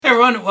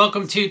everyone,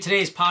 welcome to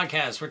today's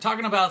podcast. We're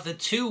talking about the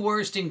 2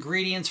 worst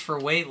ingredients for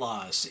weight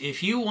loss.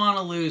 If you want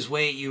to lose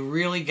weight, you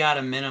really got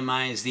to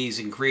minimize these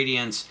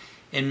ingredients,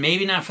 and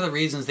maybe not for the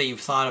reasons that you've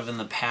thought of in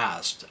the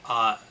past.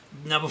 Now,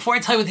 before I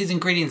tell you what these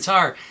ingredients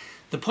are,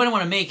 the point I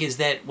want to make is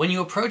that when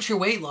you approach your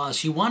weight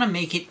loss, you want to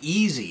make it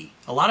easy.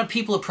 A lot of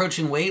people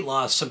approaching weight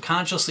loss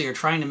subconsciously are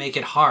trying to make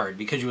it hard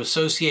because you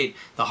associate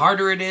the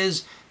harder it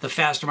is, the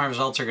faster my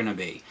results are going to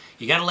be.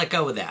 You got to let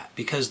go of that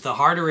because the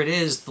harder it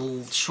is,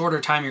 the shorter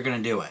time you're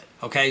going to do it.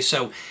 Okay,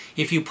 so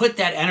if you put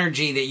that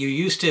energy that you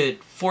used to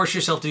force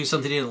yourself to do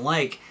something you didn't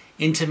like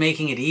into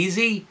making it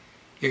easy,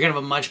 you're going to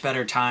have a much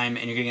better time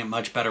and you're going to get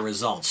much better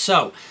results.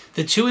 So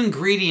the 2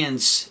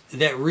 ingredients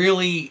that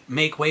really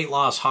make weight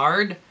loss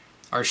hard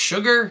are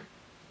sugar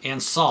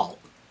and salt.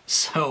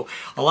 So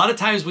a lot of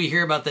times we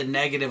hear about the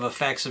negative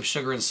effects of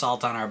sugar and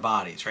salt on our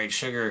bodies, right?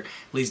 Sugar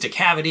leads to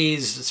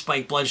cavities,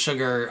 spiked blood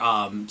sugar,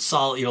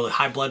 salt,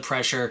 high blood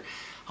pressure,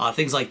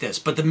 things like this.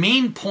 But the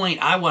main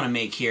point I want to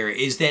make here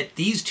is that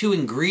these 2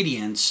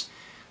 ingredients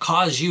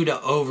cause you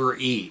to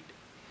overeat.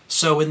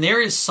 So when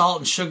there is salt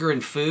and sugar in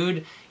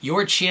food,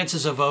 your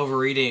chances of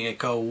overeating it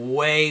go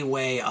way,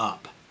 way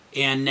up.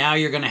 And now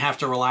you're going to have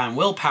to rely on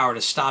willpower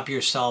to stop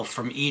yourself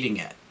from eating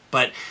it.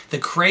 But the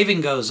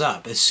craving goes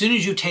up. As soon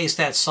as you taste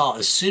that salt,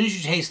 as soon as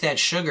you taste that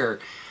sugar,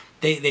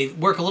 they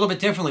work a little bit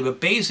differently, but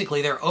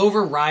basically they're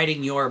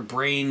overriding your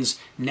brain's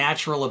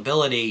natural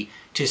ability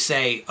to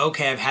say,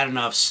 okay, I've had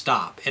enough,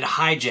 stop. It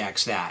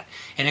hijacks that,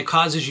 and it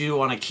causes you to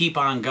want to keep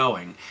on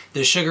going.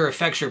 The sugar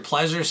affects your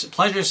pleasure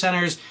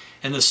centers,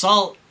 and the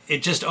salt,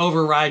 it just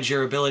overrides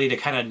your ability to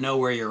kind of know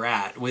where you're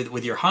at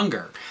with your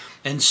hunger.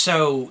 And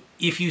so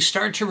if you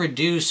start to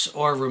reduce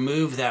or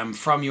remove them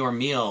from your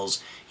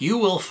meals, you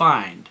will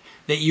find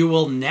that you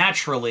will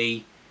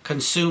naturally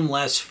consume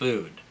less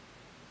food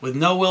with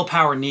no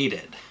willpower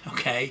needed,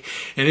 okay?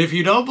 And if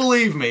you don't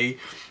believe me,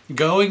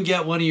 go and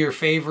get one of your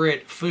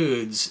favorite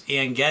foods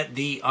and get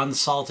the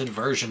unsalted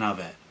version of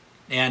it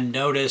and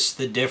notice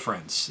the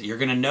difference. You're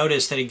going to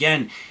notice that,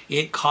 again,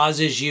 it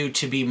causes you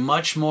to be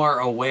much more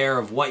aware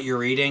of what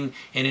you're eating,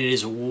 and it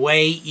is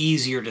way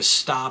easier to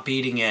stop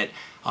eating it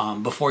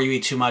before you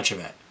eat too much of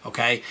it.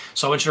 Okay,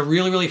 so I want you to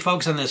really, really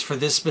focus on this for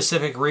this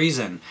specific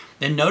reason.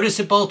 And notice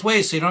it both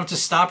ways, so you don't have to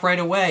stop right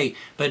away.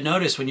 But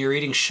notice when you're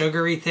eating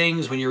sugary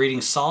things, when you're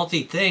eating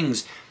salty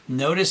things,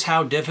 notice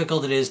how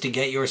difficult it is to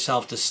get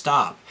yourself to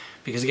stop.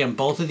 Because again,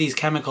 both of these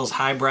chemicals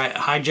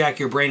hijack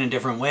your brain in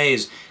different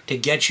ways to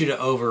get you to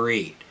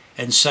overeat.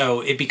 And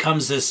so it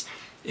becomes this,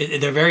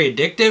 they're very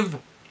addictive,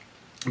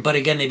 but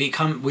again,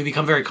 we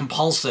become very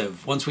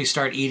compulsive once we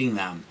start eating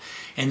them.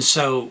 And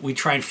so we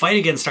try and fight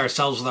against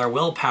ourselves with our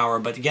willpower,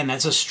 but again,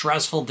 that's a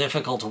stressful,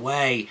 difficult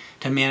way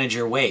to manage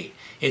your weight.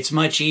 It's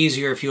much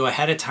easier if you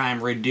ahead of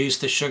time reduce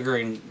the sugar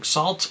and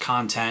salt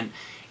content,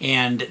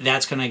 and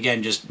that's going to,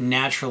 again, just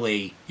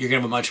naturally, you're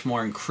going to have a much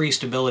more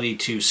increased ability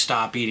to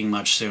stop eating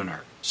much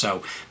sooner.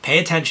 So pay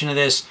attention to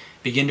this,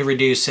 begin to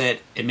reduce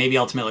it, and maybe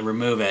ultimately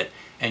remove it,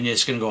 and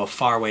it's going to go a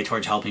far way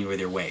towards helping you with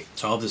your weight.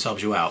 So I hope this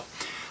helps you out.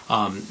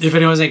 If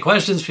anyone has any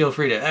questions, feel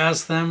free to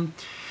ask them.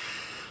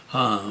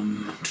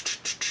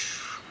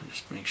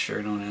 Just make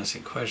sure no one asks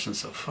any questions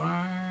so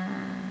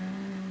far.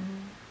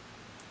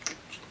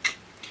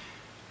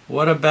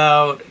 What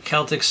about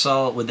Celtic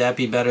salt? Would that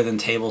be better than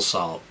table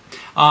salt?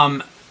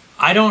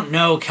 I don't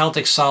know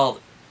Celtic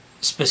salt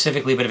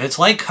specifically, but if it's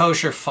like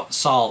kosher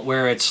salt,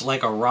 where it's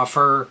like a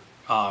rougher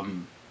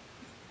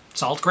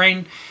salt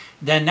grain,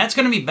 then that's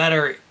going to be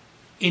better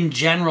in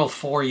general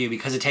for you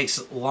because it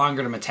takes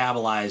longer to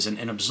metabolize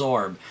and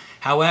absorb.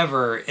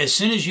 However, as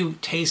soon as you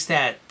taste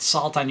that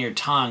salt on your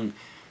tongue,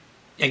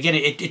 again,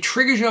 it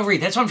triggers you to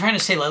overeat. That's what I'm trying to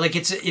say. Like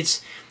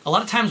it's a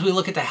lot of times we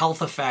look at the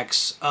health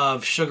effects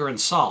of sugar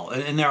and salt,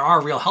 and there are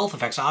real health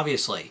effects,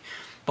 obviously.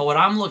 But what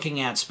I'm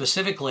looking at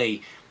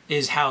specifically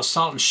is how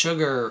salt and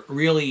sugar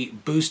really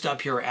boost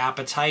up your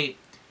appetite.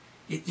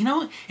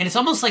 And it's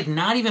almost like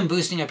not even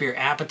boosting up your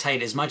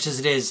appetite as much as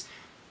it is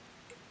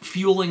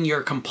fueling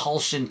your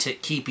compulsion to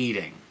keep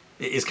eating.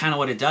 Is kind of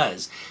what it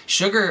does.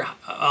 Sugar,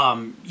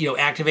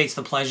 activates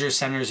the pleasure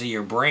centers of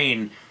your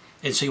brain,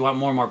 and so you want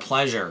more and more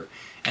pleasure.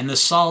 And the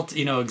salt,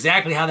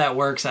 exactly how that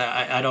works,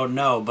 I don't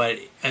know. But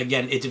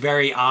again, it's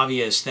very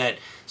obvious that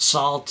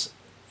salt,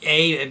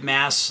 it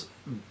masks,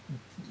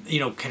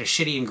 kind of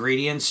shitty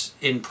ingredients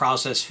in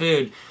processed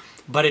food,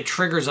 but it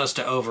triggers us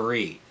to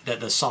overeat, that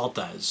the salt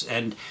does.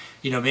 And,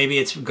 maybe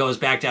it goes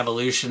back to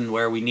evolution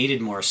where we needed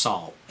more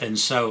salt. And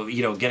so,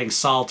 getting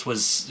salt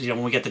was,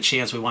 when we get the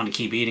chance, we want to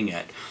keep eating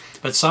it.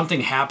 But something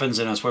happens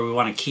in us where we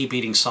want to keep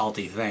eating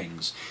salty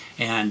things.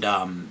 And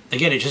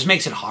again, it just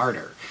makes it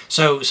harder.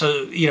 So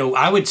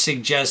I would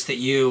suggest that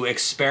you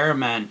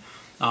experiment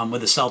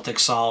with the Celtic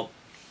salt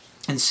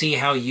and see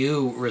how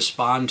you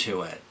respond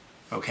to it.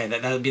 Okay,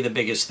 that would be the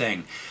biggest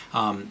thing.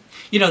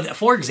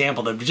 For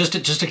example, just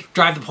to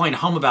drive the point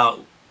home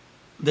about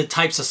the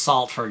types of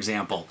salt, for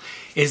example,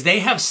 is they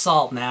have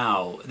salt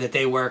now that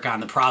they work on.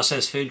 The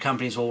processed food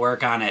companies will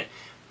work on it,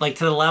 like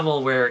to the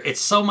level where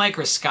it's so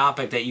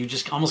microscopic that you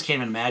just almost can't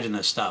even imagine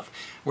this stuff.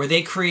 where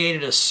they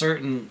created a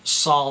certain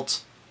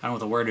salt, I don't know what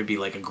the word would be,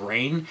 like a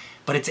grain,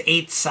 but it's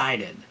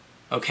 8-sided.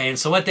 Okay, and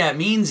so what that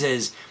means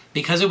is,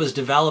 because it was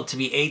developed to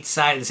be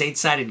 8-sided, this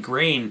 8-sided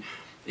grain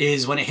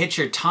is when it hits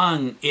your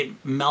tongue,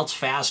 it melts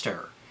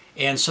faster.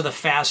 And so the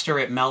faster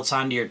it melts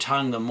onto your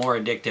tongue, the more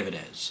addictive it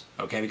is.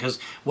 Okay, because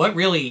what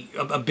really,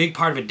 a big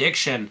part of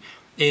addiction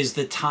is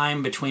the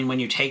time between when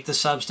you take the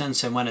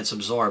substance and when it's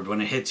absorbed, when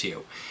it hits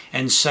you.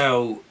 And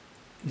so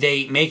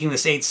they making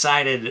this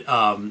 8-sided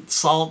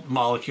salt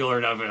molecule,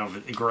 or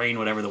grain,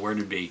 whatever the word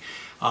would be,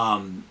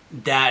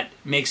 that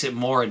makes it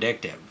more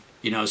addictive.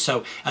 You know,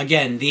 so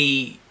again,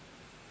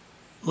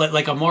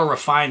 like a more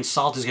refined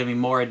salt is going to be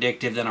more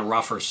addictive than a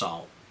rougher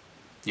salt.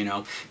 You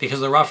know, because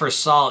the rougher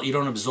salt, you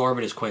don't absorb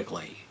it as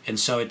quickly, and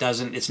so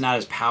it's not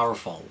as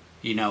powerful,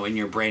 you know, in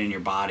your brain and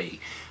your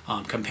body,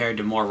 compared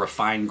to more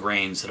refined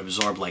grains that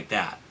absorb like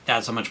that.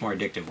 That's a much more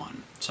addictive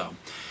one. So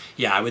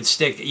yeah, I would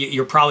stick,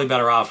 you're probably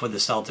better off with the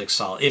Celtic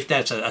salt, if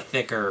that's a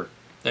thicker,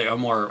 a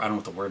more, I don't know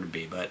what the word would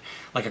be, but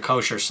like a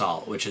kosher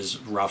salt, which is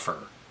rougher.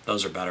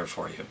 Those are better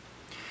for you.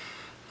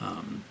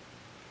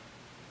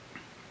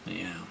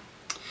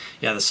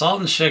 Yeah, the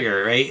salt and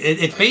sugar, right?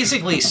 It's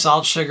basically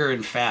salt, sugar,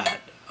 and fat.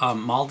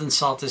 Malden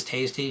salt is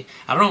tasty.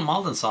 I don't know what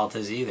Malden salt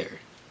is either.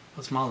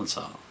 What's Malden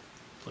salt?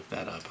 Look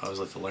that up. I always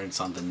like to learn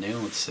something new.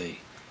 Let's see.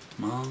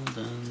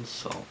 Malden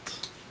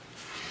salt.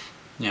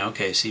 Yeah,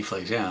 okay, sea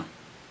flakes, yeah.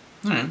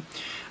 All right.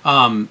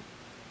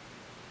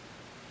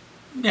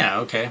 Yeah,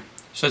 okay.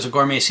 So it's a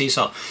gourmet sea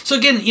salt. So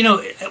again, you know,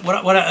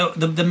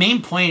 the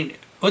main point,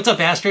 what's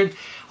up, Astrid?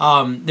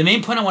 The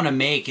main point I want to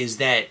make is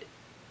that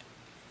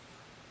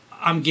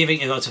I'm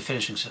giving, oh, it's a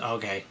finishing,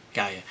 okay,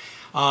 got you.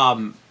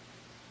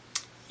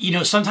 You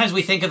know, sometimes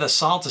we think of the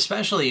salt,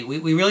 especially,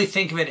 we really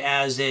think of it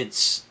as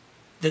it's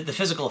the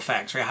physical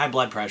effects, right? High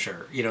blood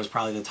pressure, you know, is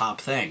probably the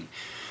top thing.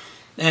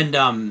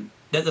 And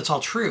that's all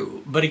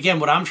true. But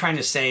again, what I'm trying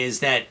to say is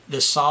that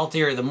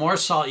the more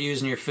salt you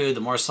use in your food,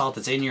 the more salt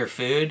that's in your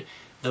food,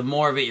 the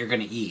more of it you're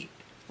going to eat.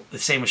 The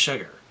same with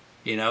sugar.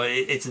 You know,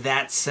 it's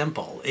that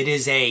simple. It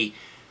is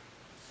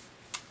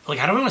like,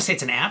 I don't want to say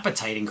it's an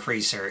appetite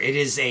increaser. It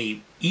is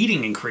a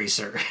eating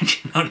increaser.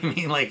 You know what I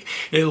mean? Like,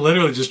 it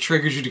literally just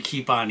triggers you to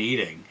keep on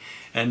eating.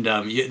 And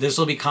this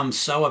will become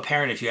so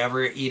apparent if you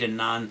ever eat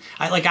I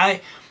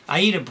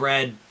eat a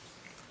bread,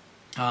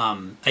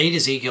 I eat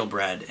Ezekiel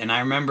bread, and I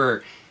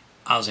remember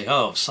I was like,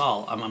 oh,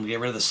 salt, I'm going to get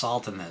rid of the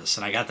salt in this.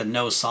 And I got the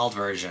no salt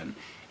version.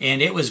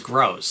 And it was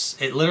gross.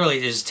 It literally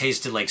just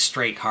tasted like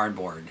straight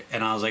cardboard.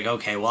 And I was like,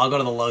 okay, well, I'll go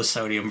to the low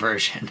sodium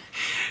version.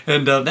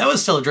 And that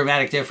was still a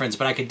dramatic difference,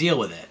 but I could deal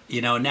with it.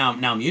 You know, now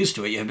I'm used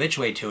to it. You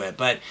habituate to it.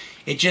 But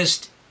it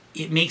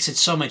makes it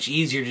so much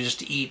easier to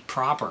just eat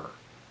proper.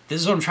 This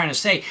is what I'm trying to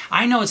say.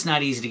 I know it's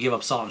not easy to give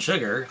up salt and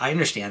sugar. I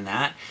understand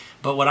that.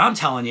 But what I'm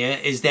telling you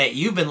is that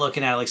you've been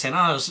looking at it like saying,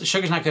 oh,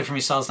 sugar's not good for me,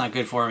 salt's not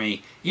good for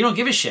me. You don't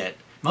give a shit.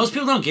 Most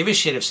people don't give a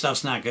shit if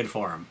stuff's not good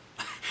for them.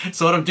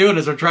 So what I'm doing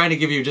is I'm trying to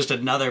give you just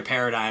another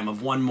paradigm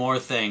of one more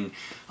thing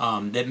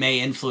that may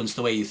influence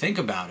the way you think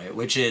about it,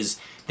 which is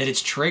that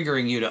it's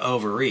triggering you to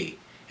overeat.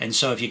 And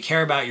so if you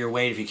care about your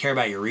weight, if you care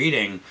about your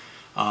eating,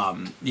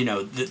 you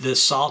know, the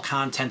salt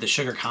content, the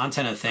sugar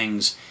content of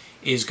things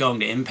is going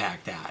to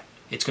impact that.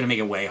 It's going to make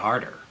it way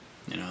harder,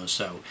 you know,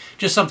 so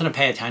just something to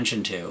pay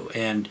attention to.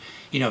 And,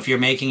 you know, if you're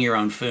making your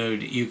own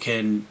food, you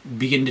can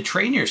begin to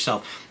train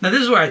yourself. Now,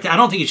 this is where I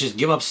don't think you should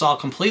give up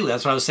salt completely.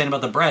 That's what I was saying about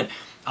the bread.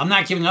 I'm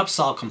not giving up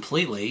salt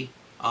completely,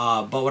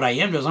 but what I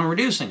am doing is I'm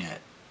reducing it,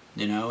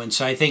 you know. And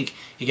so I think,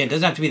 again, it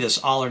doesn't have to be this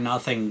all or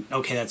nothing,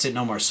 okay, that's it,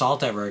 no more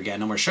salt ever again,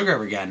 no more sugar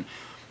ever again.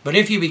 But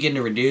if you begin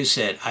to reduce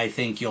it, I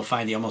think you'll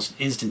find you almost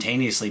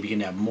instantaneously begin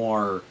to have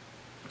more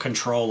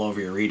control over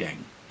your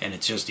eating, and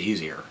it's just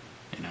easier,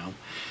 you know.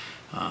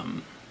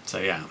 So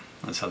yeah,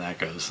 that's how that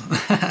goes.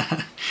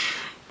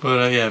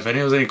 But yeah, if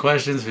anyone has any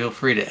questions, feel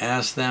free to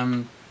ask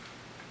them.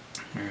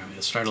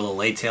 We'll start a little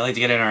late today. I like to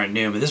get in at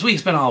noon, but this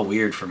week's been all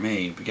weird for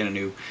me. We get a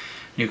new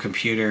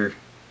computer,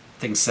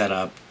 things set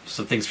up,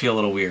 so things feel a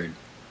little weird.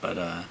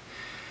 But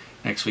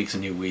next week's a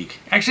new week.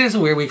 Actually, it's a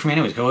weird week for me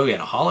anyways. We had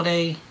a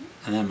holiday,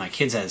 and then my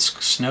kids had a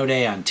snow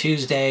day on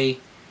Tuesday,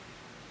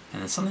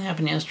 and then something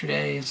happened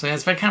yesterday. So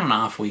it's been kind of an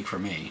off week for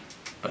me.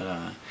 But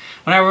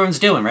what everyone's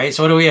doing, right?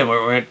 So what do we have?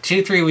 We're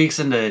 2-3 weeks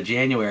into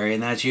January,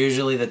 and that's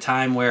usually the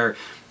time where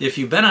if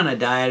you've been on a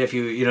diet, if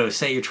you know,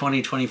 set your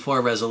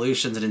 2024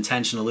 resolutions and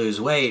intention to lose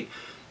weight,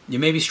 you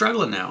may be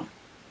struggling now.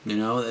 You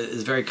know,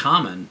 it's very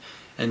common.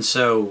 And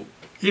so,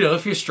 you know,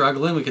 if you're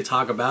struggling, we could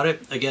talk about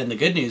it. Again, the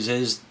good news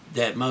is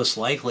that most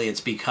likely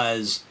it's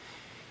because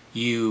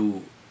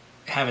you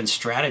haven't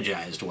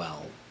strategized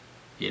well.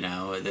 You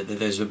know,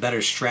 there's a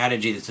better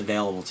strategy that's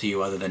available to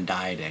you other than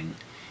dieting.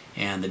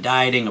 And the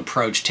dieting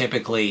approach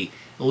typically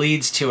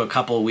leads to a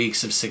couple of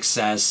weeks of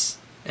success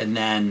and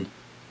then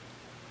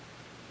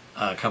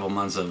a couple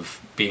months of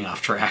being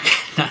off track,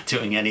 not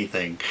doing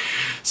anything.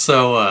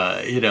 So,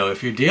 you know,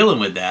 if you're dealing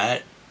with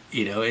that,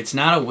 you know, it's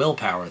not a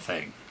willpower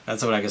thing.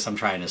 That's what I guess I'm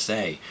trying to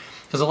say.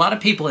 Because a lot of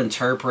people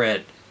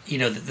interpret, you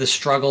know, the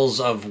struggles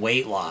of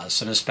weight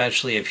loss, and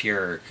especially if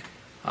you're,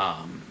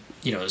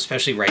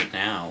 especially right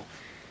now,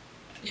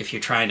 if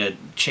you're trying to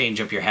change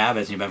up your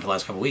habits and you've been for the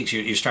last couple of weeks,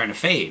 you're starting to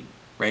fade,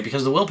 right?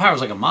 Because the willpower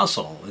is like a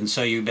muscle. And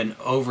so you've been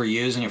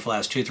overusing it for the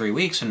last 2-3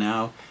 weeks, and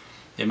now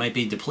it might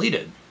be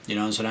depleted,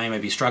 and so now you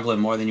might be struggling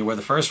more than you were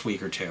the first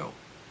week or two.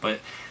 But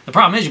the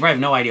problem is you probably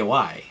have no idea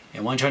why.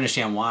 And once you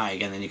understand why,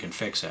 again, then you can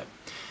fix it.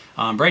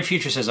 Bright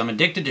Future says, I'm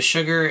addicted to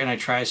sugar and I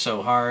try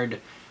so hard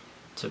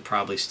to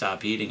probably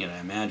stop eating it, I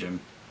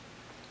imagine.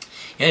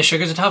 Yeah,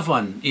 sugar's a tough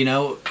one.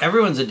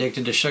 Everyone's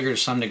addicted to sugar to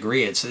some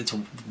degree. It's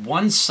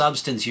one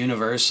substance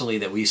universally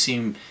that we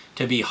seem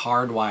to be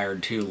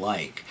hardwired to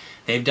like.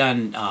 They've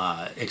done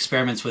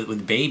experiments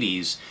with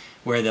babies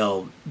where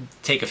they'll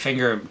take a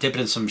finger, dip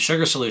it in some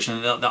sugar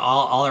solution, and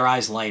all their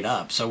eyes light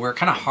up. So we're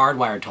kind of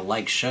hardwired to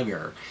like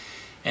sugar.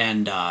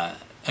 And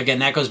again,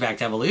 that goes back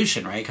to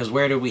evolution, right? Because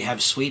where do we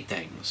have sweet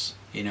things?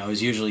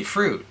 Is usually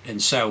fruit.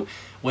 And so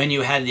when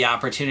you had the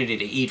opportunity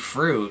to eat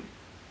fruit,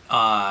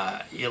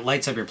 it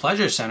lights up your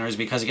pleasure centers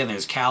because, again,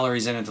 there's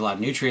calories in it, there's a lot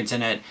of nutrients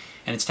in it,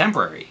 and it's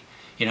temporary,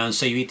 and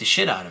so you eat the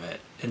shit out of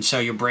it. And so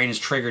your brain is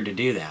triggered to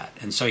do that.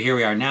 And so here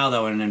we are now,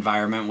 though, in an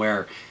environment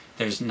where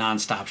there's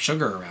nonstop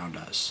sugar around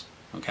us,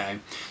 okay?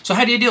 So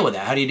how do you deal with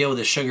that? How do you deal with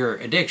the sugar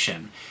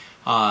addiction?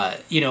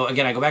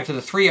 Again, I go back to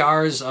the 3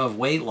 R's of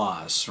weight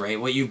loss, right?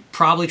 What you've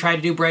probably tried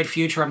to do, Bright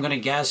Future, I'm going to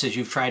guess, is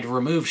you've tried to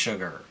remove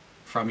sugar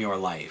from your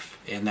life,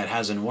 and that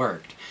hasn't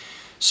worked.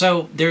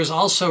 So there's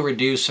also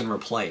reduce and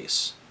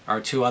replace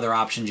are 2 other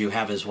options you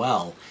have as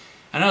well.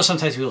 I know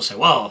sometimes people say,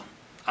 well,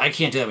 I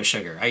can't do that with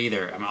sugar.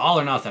 I'm all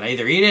or nothing. I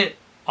either eat it,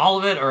 all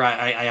of it, or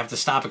I have to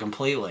stop it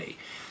completely.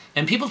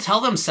 And people tell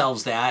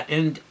themselves that,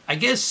 and I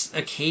guess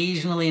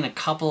occasionally in a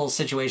couple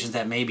situations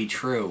that may be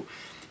true.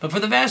 But for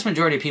the vast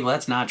majority of people,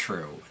 that's not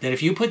true. That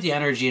if you put the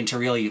energy into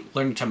really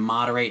learning to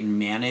moderate and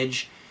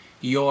manage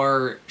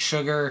your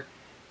sugar,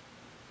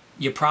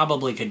 you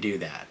probably could do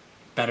that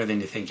better than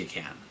you think you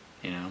can,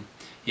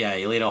 Yeah,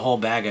 you'll eat a whole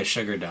bag of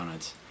sugar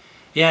donuts.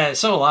 Yeah,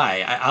 so will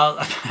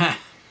I.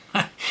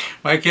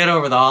 My kid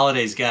over the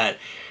holidays got,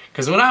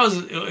 because when I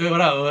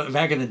was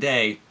back in the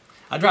day,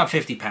 I dropped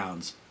 50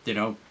 pounds.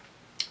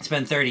 It's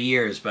been 30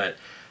 years, but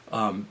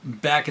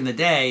back in the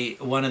day,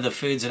 one of the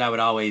foods that I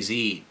would always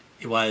eat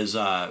was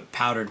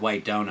powdered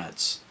white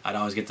donuts. I'd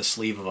always get the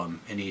sleeve of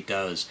them and eat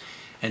those.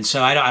 And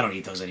so I don't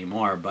eat those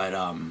anymore,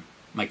 but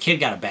my kid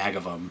got a bag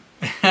of them.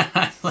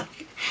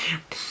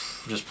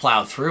 Just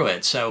plow through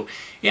it. So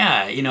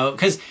yeah,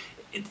 because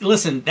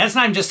listen, that's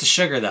not just the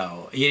sugar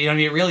though.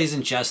 It really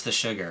isn't just the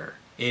sugar.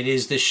 It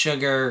is the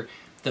sugar,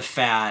 the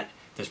fat.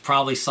 There's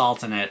probably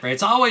salt in it, right?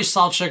 It's always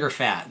salt, sugar,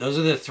 fat. Those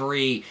are the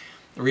 3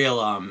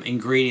 real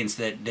ingredients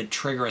that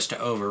trigger us to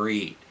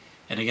overeat.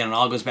 And again, it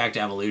all goes back to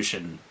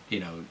evolution,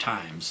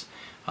 times.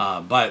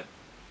 But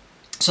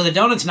so the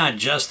donut's not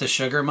just the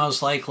sugar,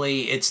 most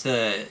likely. It's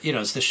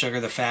it's the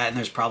sugar, the fat, and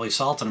there's probably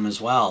salt in them as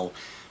well.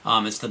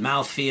 It's the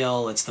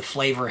mouthfeel, it's the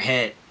flavor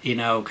hit,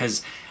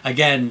 because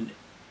again,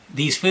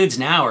 these foods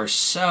now are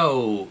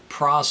so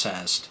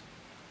processed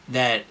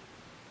that,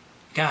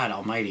 God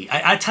almighty,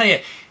 I tell you,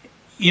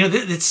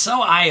 it's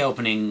so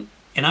eye-opening,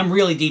 and I'm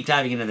really deep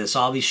diving into this,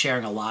 so I'll be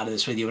sharing a lot of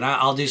this with you, and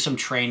I'll do some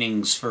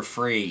trainings for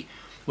free,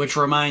 which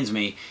reminds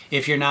me,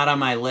 if you're not on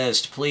my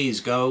list,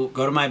 please go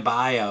to my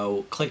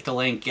bio, click the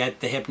link, get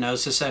the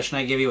hypnosis session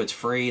I give you. It's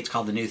free. It's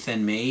called The New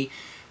Thin Me.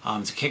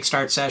 It's a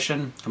kickstart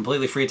session,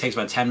 completely free. It takes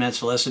about 10 minutes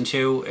to listen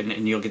to,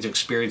 and you'll get to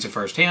experience it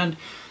firsthand.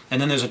 And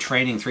then there's a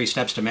training, 3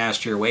 Steps to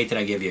Master Your Weight, that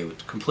I give you.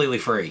 It's completely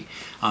free.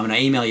 And I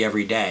email you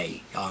every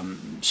day,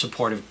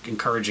 supportive,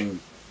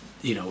 encouraging,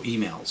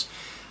 emails.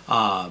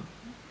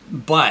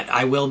 But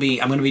I'm going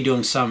to be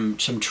doing some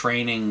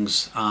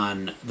trainings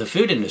on the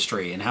food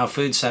industry and how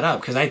food's set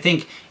up, because I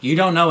think you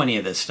don't know any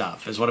of this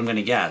stuff, is what I'm going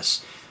to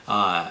guess.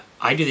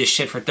 I do this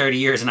shit for 30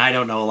 years, and I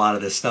don't know a lot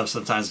of this stuff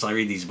sometimes until I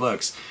read these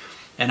books.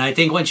 And I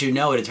think once you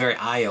know it, it's very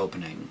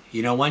eye-opening.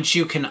 Once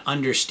you can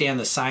understand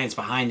the science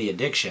behind the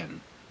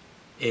addiction,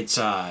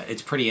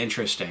 it's pretty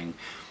interesting.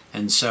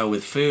 And so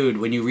with food,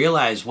 when you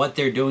realize what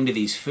they're doing to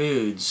these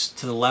foods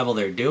to the level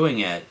they're doing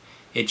it,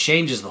 it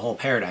changes the whole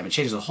paradigm. It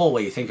changes the whole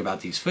way you think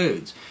about these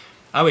foods.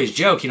 I always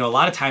joke, a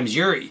lot of times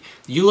you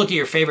look at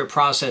your favorite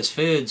processed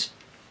foods,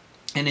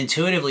 and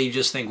intuitively you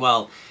just think,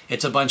 well,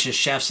 it's a bunch of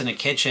chefs in a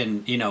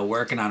kitchen,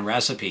 working on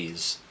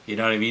recipes. You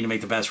know what I mean? To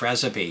make the best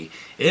recipe.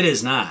 It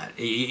is not.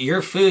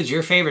 Your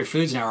favorite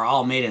foods now are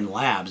all made in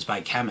labs by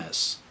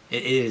chemists.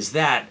 It is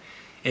that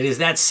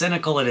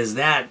cynical. It is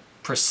that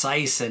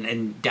precise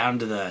and down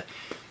to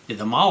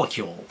the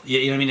molecule.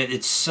 You know what I mean?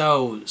 It's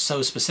so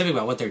specific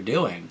about what they're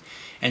doing.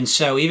 And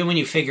so even when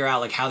you figure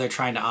out how they're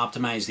trying to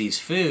optimize these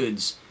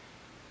foods,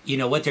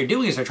 what they're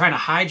doing is they're trying to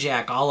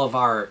hijack all of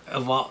our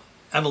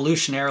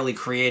evolutionarily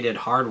created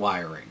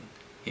hardwiring.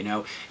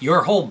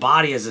 Your whole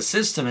body as a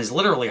system is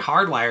literally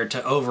hardwired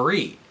to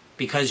overeat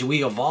because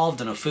we evolved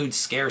in a food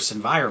scarce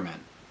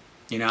environment,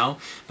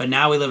 But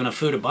now we live in a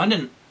food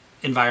abundant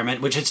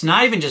environment, which it's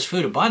not even just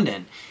food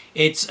abundant,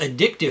 it's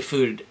addictive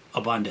food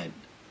abundant.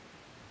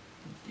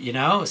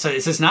 So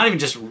it's not even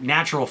just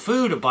natural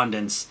food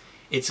abundance,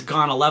 it's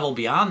gone a level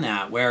beyond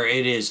that where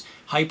it is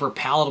hyper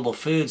palatable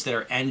foods that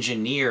are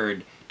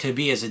engineered to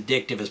be as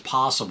addictive as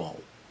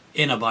possible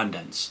in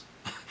abundance.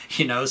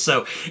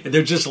 So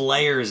they're just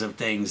layers of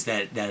things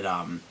that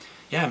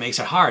it makes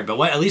it hard. But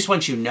at least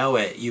once you know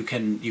it, you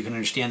can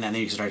understand that, and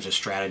then you can start to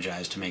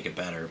strategize to make it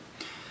better.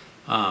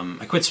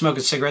 I quit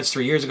smoking cigarettes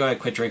 3 years ago. I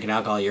quit drinking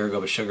alcohol a year ago,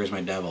 but sugar is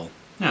my devil.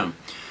 No.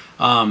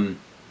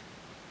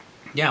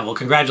 Well,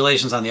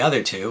 congratulations on the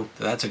other two.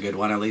 That's a good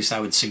one. At least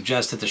I would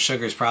suggest that the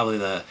sugar is probably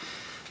the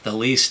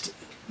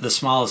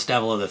smallest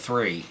devil of the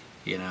three,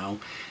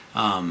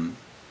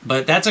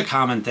 But that's a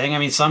common thing. I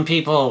mean, some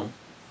people,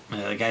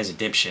 the guy's a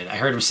dipshit. I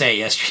heard him say it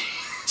yesterday.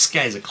 This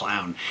guy's a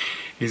clown.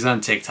 He's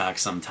on TikTok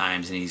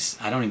sometimes, and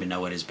I don't even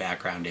know what his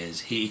background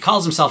is. He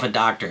calls himself a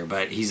doctor,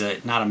 but he's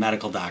not a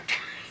medical doctor.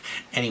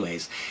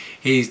 Anyways,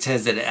 he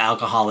says that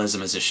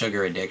alcoholism is a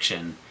sugar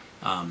addiction.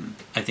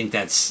 I think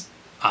that's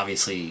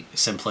obviously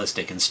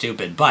simplistic and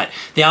stupid, but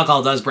the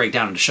alcohol does break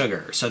down into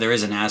sugar, so there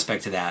is an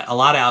aspect to that. A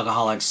lot of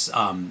alcoholics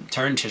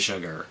turn to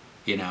sugar,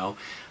 to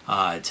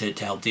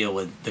help deal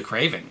with the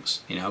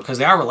cravings, because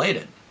they are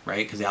related,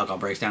 right? Because the alcohol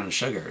breaks down into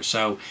sugar.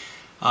 So,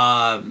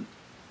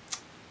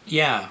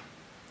 yeah.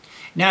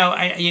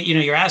 Now,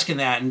 you're asking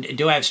that, and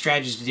do I have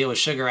strategies to deal with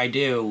sugar? I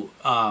do.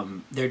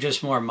 They're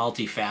just more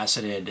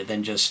multifaceted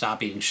than just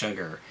stop eating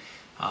sugar.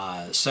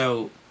 Bright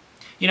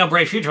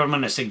future, what I'm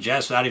going to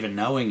suggest without even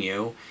knowing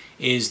you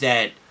is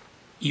that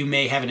you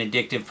may have an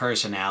addictive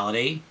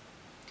personality.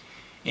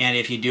 And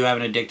if you do have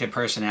an addictive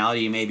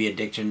personality, you may be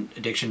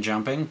addiction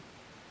jumping.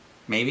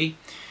 Maybe.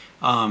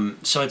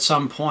 So at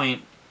some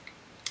point,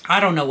 I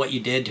don't know what you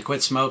did to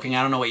quit smoking.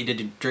 I don't know what you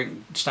did to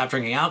stop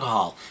drinking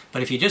alcohol.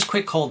 But if you just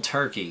quit cold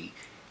turkey,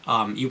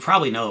 you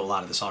probably know a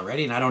lot of this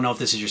already. And I don't know if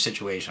this is your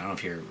situation. I don't know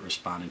if you're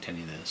responding to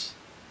any of this.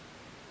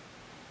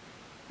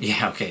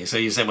 Yeah, okay. So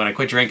you said, when I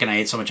quit drinking, I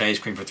ate so much ice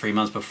cream for 3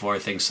 months before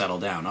things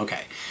settled down.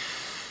 Okay.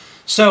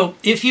 So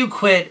if you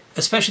quit,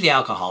 especially the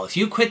alcohol, if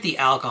you quit the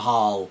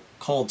alcohol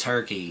cold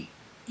turkey,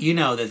 you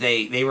know that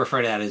they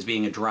refer to that as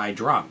being a dry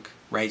drunk,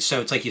 right? So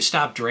it's like you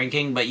stopped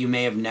drinking, but you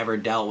may have never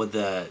dealt with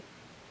the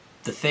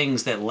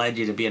things that led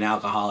you to be an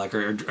alcoholic,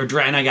 and I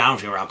don't know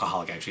if you were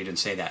alcoholic, actually, you didn't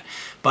say that.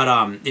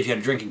 But if you had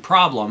a drinking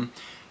problem,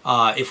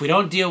 if we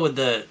don't deal with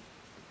the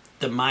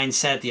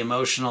mindset, the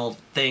emotional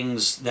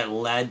things that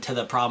led to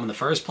the problem in the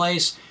first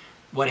place,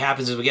 what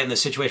happens is we get in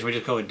this situation where we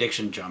just go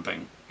addiction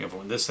jumping.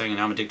 From this thing, and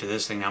now I'm addicted to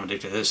this thing, now I'm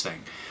addicted to this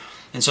thing.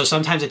 And so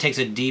sometimes it takes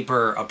a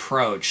deeper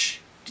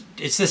approach.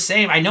 It's the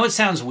same. I know it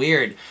sounds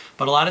weird,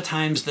 but a lot of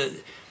times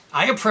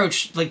I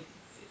approach, like,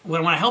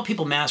 when I help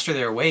people master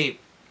their weight,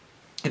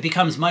 it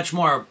becomes much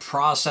more a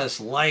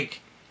process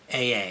like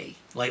AA.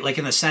 Like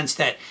in the sense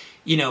that,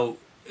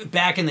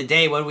 back in the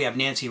day, what do we have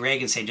Nancy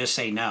Reagan say? Just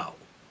say no,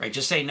 right?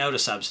 Just say no to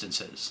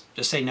substances.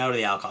 Just say no to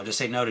the alcohol. Just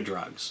say no to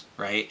drugs,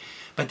 right?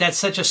 But that's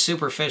such a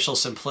superficial,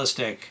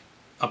 simplistic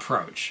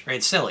approach, right?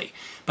 It's silly.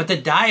 But the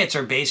diets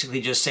are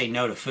basically just say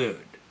no to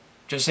food.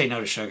 Just say no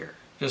to sugar.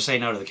 Just say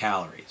no to the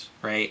calories,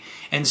 right?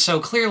 And so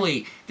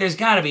clearly there's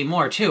got to be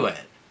more to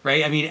it,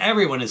 right? I mean,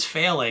 everyone is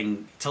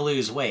failing to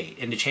lose weight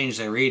and to change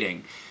their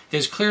eating.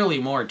 There's clearly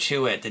more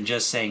to it than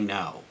just saying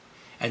no.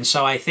 And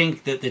so I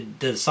think that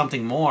the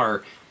something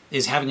more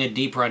is having a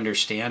deeper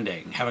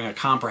understanding, having a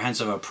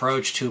comprehensive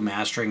approach to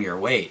mastering your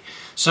weight.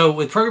 So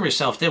with Program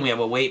Yourself Thin, we have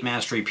a weight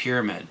mastery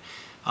pyramid.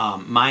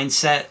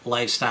 Mindset,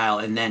 lifestyle,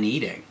 and then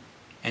eating.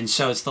 And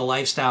so it's the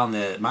lifestyle and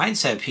the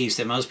mindset piece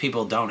that most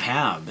people don't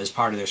have as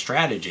part of their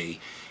strategy.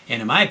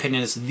 And in my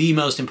opinion, it's the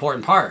most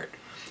important part.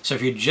 So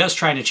if you're just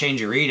trying to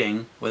change your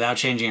eating without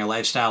changing your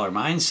lifestyle or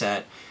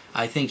mindset,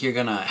 I think you're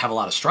going to have a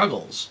lot of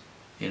struggles,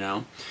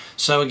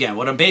 So again,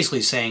 what I'm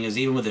basically saying is,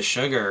 even with the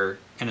sugar,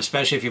 and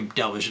especially if you've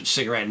dealt with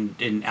cigarette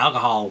and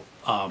alcohol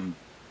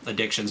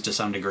addictions to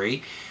some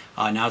degree,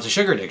 now it's a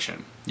sugar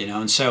addiction,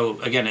 And so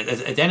again,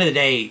 at the end of the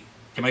day,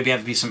 there might have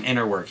to be some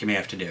inner work you may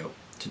have to do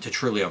to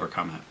truly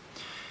overcome it.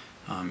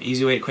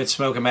 Easy Way to Quit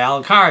Smoking by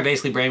Alan Carr. I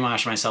basically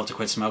brainwashed myself to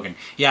quit smoking.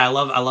 Yeah, I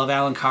love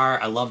Alan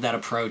Carr. I love that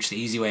approach, the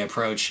Easy Way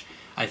approach.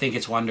 I think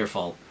it's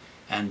wonderful.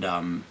 And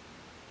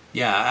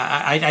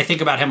I think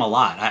about him a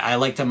lot. I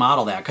like to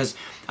model that, because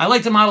I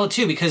like to model it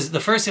too, because the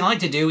first thing I like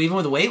to do, even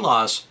with weight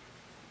loss,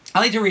 I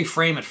like to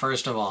reframe it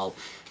first of all,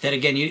 that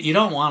again, you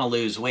don't want to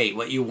lose weight.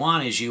 What you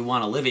want is you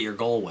want to live at your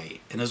goal weight.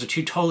 And those are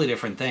two totally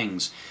different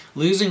things.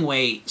 Losing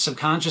weight,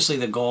 subconsciously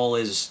the goal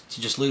is to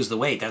just lose the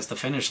weight. That's the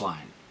finish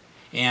line.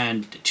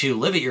 And to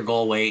live at your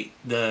goal weight,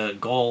 the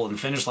goal and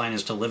finish line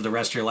is to live the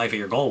rest of your life at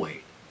your goal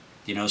weight.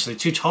 So they're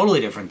two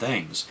totally different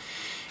things.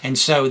 And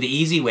so the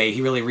Easy Way,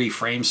 he really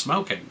reframes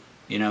smoking.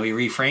 He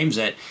reframes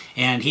it,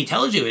 and he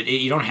tells you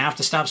you don't have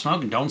to stop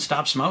smoking. Don't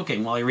stop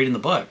smoking while you're reading the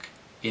book,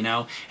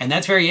 And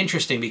that's very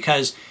interesting,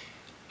 because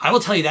I will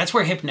tell you, that's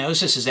where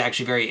hypnosis is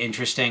actually very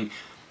interesting.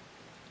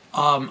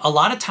 A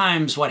lot of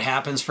times what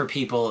happens for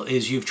people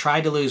is you've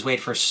tried to lose weight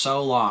for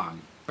so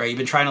long, right? You've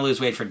been trying to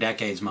lose weight for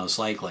decades, most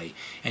likely.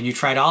 And you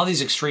tried all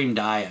these extreme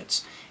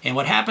diets. And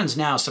what happens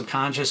now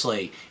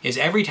subconsciously is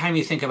every time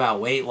you think about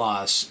weight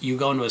loss, you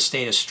go into a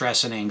state of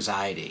stress and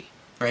anxiety.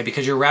 right?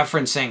 Because you're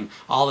referencing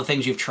all the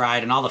things you've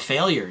tried and all the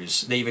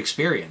failures that you've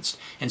experienced.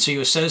 And so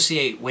you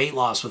associate weight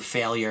loss with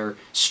failure,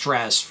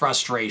 stress,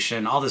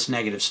 frustration, all this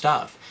negative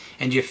stuff.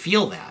 And you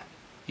feel that,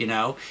 you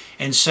know?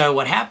 And so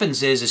what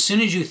happens is, as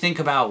soon as you think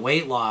about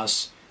weight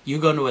loss, you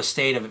go into a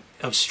state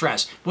of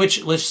stress,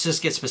 which, let's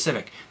just get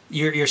specific.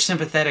 Your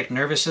sympathetic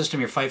nervous system,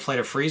 your fight, flight,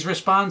 or freeze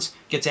response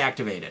gets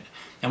activated.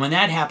 And when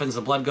that happens,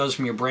 the blood goes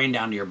from your brain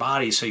down to your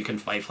body so you can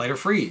fight, flight, or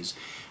freeze.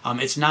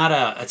 It's not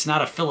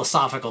a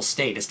philosophical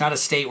state. It's not a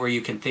state where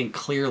you can think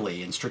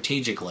clearly and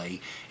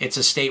strategically. It's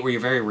a state where you're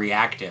very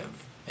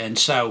reactive. And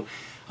so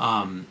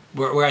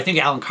where I think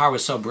Alan Carr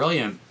was so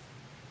brilliant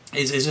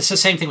is it's the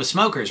same thing with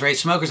smokers, right?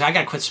 Smokers, I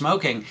got to quit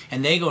smoking,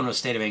 and they go into a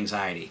state of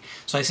anxiety.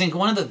 So I think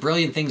one of the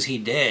brilliant things he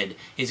did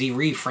is he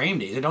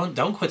reframed it. He said,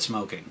 don't quit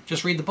smoking.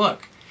 Just read the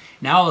book.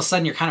 Now all of a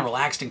sudden you're kind of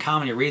relaxed and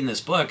calm and you're reading this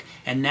book,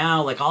 and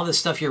now like all this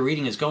stuff you're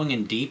reading is going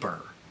in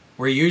deeper.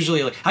 Where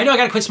usually like, I know I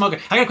got to quit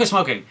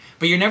smoking,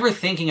 but you're never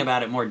thinking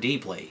about it more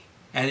deeply.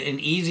 And an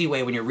easy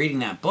way when you're reading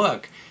that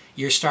book,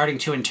 you're starting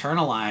to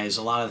internalize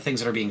a lot of the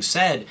things that are being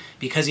said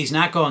because he's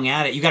not going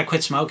at it. You got to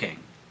quit smoking.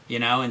 You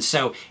know, and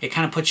so it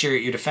kind of puts your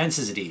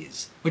defenses at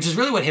ease, which is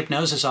really what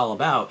hypnosis is all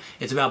about.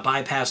 It's about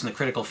bypassing the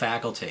critical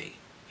faculty,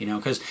 you know,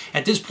 because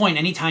at this point,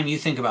 anytime you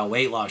think about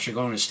weight loss, you're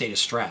going in a state of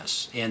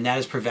stress, and that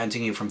is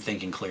preventing you from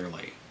thinking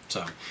clearly.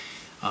 So,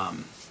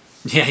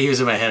 yeah, he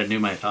was in my head and knew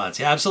my thoughts.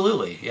 Yeah,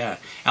 absolutely. Yeah,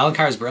 Alan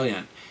Carr is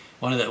brilliant.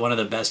 One of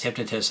the best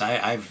hypnotists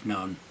I've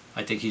known.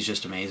 I think he's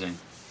just amazing.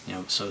 You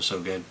know,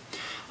 so good.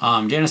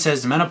 Jana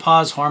says, the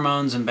menopause,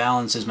 hormones,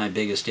 imbalance is my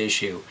biggest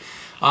issue.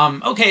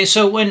 Okay,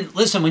 so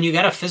when you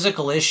got a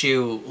physical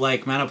issue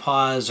like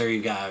menopause, or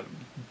you got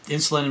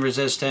insulin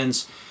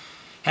resistance,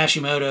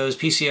 Hashimoto's,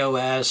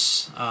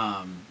 PCOS,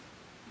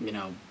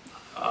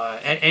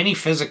 any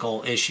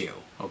physical issue,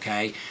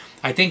 okay,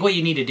 I think what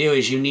you need to do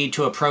is you need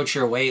to approach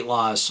your weight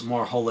loss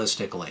more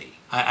holistically.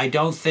 I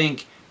don't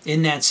think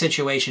in that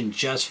situation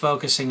just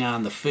focusing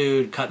on the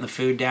food, cutting the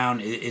food down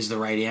is the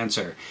right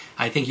answer.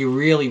 I think you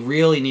really,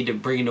 really need to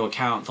bring into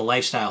account the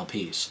lifestyle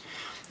piece.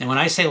 And when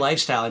I say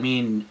lifestyle, I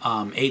mean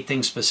 8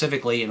 things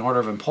specifically in order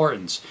of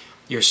importance.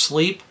 Your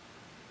sleep,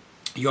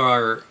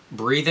 your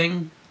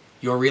breathing,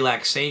 your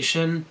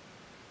relaxation.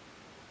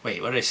 Wait,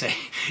 what did I say?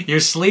 Your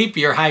sleep,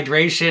 your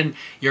hydration,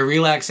 your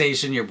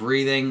relaxation, your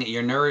breathing,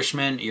 your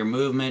nourishment, your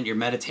movement, your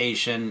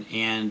meditation,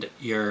 and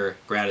your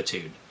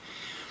gratitude.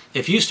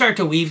 If you start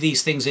to weave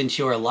these things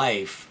into your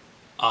life,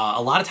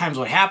 a lot of times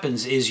what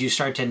happens is you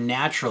start to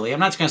naturally, I'm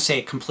not going to say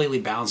it completely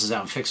balances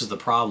out and fixes the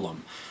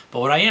problem,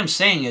 but what I am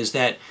saying is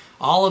that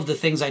all of the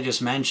things I just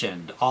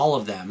mentioned, all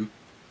of them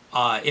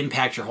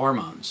impact your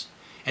hormones.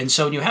 And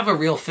so when you have a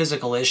real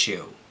physical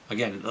issue,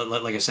 again,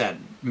 like I said,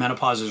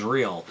 menopause is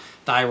real,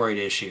 thyroid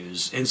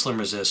issues, insulin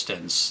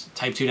resistance,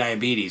 type 2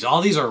 diabetes,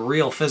 all these are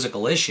real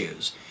physical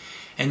issues.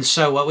 And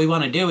so what we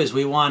want to do is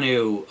we want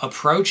to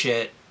approach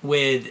it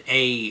with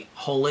a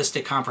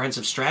holistic,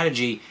 comprehensive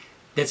strategy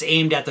that's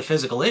aimed at the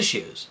physical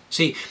issues.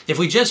 See, if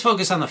we just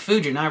focus on the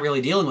food, you're not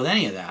really dealing with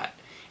any of that.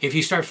 If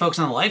you start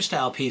focusing on the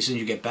lifestyle pieces,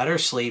 you get better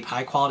sleep,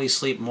 high quality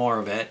sleep, more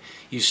of it.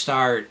 You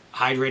start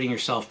hydrating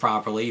yourself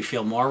properly. You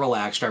feel more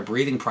relaxed, start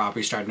breathing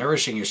properly, you start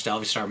nourishing yourself,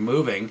 you start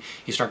moving,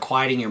 you start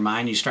quieting your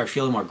mind, you start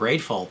feeling more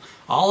grateful.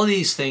 All of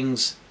these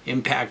things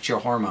impact your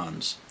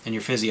hormones and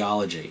your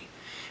physiology.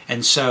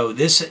 And so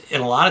this,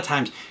 and a lot of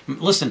times,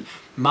 listen,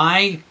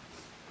 my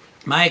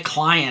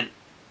client,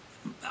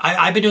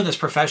 I've been doing this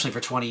professionally for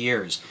 20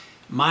 years.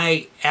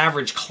 My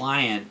average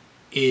client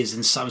is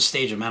in some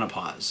stage of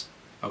menopause.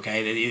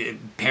 Okay,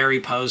 peri,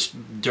 post,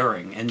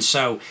 during, and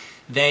so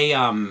they're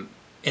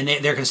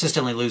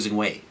consistently losing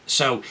weight.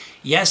 So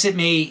yes, it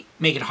may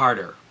make it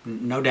harder,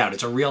 no doubt.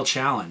 It's a real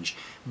challenge,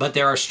 but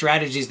there are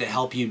strategies that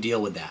help you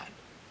deal with that.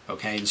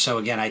 Okay, and so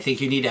again, I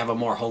think you need to have a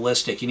more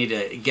holistic. You need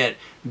to get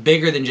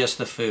bigger than just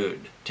the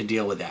food to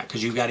deal with that,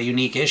 because you've got a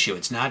unique issue.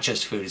 It's not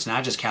just food. It's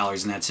not just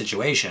calories in that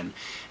situation.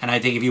 And I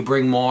think if you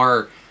bring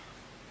more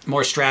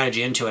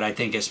strategy into it, I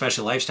think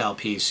especially lifestyle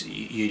piece,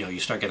 you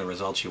start getting the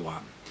results you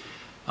want.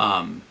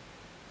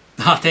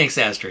 Oh, thanks,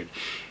 Astrid.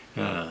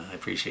 I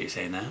appreciate you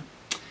saying that.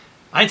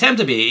 I attempt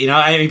to be,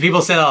 I mean,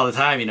 people say that all the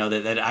time,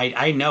 that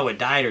I know what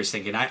dieters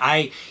thinking.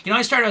 I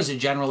started as a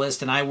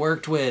generalist, and I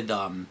worked with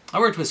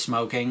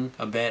smoking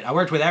a bit. I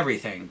worked with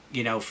everything,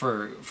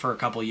 for a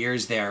couple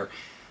years there.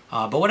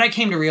 But what I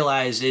came to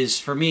realize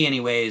is, for me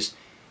anyways,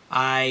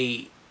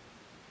 I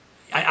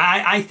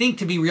think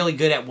to be really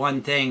good at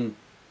one thing,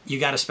 you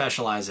got to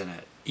specialize in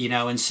it.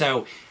 And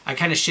so I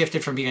kind of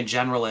shifted from being a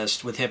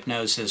generalist with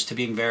hypnosis to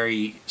being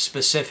very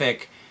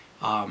specific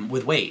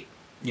with weight.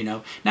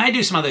 Now I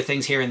do some other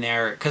things here and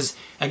there because,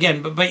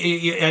 again, but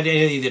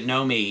any of you that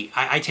know me,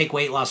 I take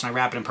weight loss and I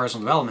wrap it in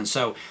personal development.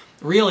 So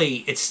really,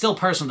 it's still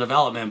personal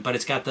development, but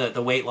it's got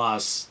the weight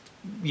loss,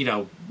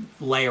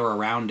 layer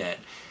around it.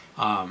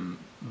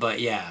 But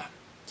yeah,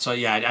 so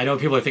yeah, I know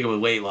people are thinking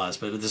with weight loss,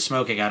 but with the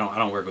smoking, I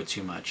don't work with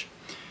too much.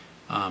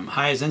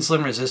 Hi, is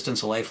insulin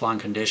resistance a lifelong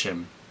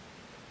condition?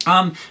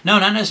 No,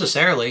 not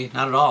necessarily,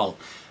 not at all.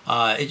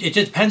 It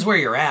just depends where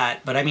you're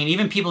at. But I mean,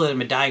 even people that have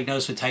been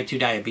diagnosed with type 2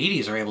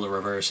 diabetes are able to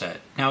reverse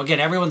it. Now, again,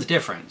 everyone's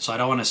different. So I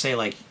don't want to say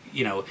like,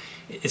 you know,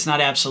 it's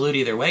not absolute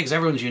either way because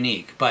everyone's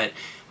unique. But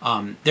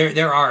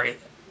there are,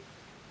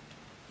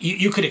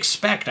 you could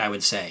expect, I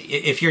would say,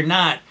 if you're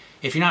not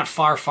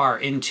far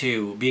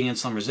into being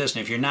insulin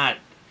resistant, if you're not,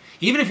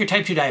 even if you're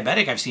type 2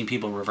 diabetic, I've seen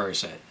people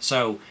reverse it.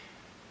 So,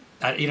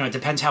 you know, it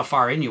depends how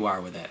far in you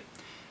are with it.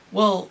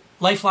 Well,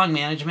 lifelong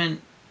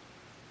management,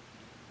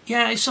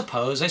 yeah, I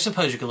suppose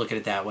you could look at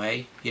it that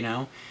way, you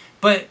know.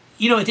 But,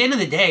 you know, at the end of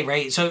the day,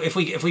 right, so if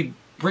we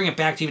bring it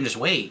back to even just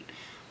weight,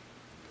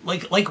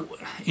 like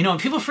you know,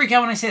 people freak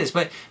out when I say this,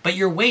 but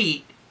your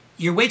weight's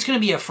going to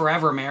be a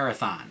forever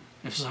marathon.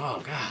 It's like,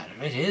 oh God,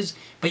 it is.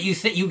 But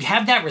you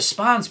have that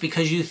response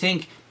because you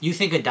think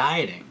of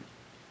dieting,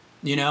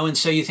 you know, and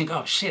so you think,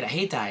 oh shit, I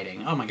hate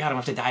dieting. Oh my God, I'm gonna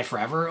have to diet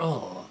forever.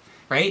 Oh,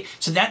 right.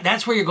 So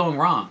that's where you're going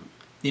wrong,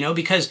 you know,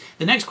 because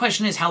the next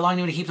question is, how long do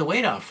you want to keep the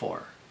weight off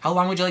for? How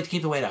long would you like to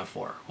keep the weight off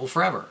for? Well,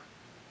 forever.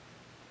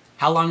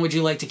 How long would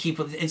you like to keep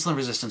insulin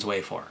resistance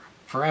away for?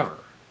 Forever.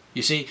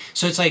 You see?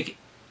 So it's like,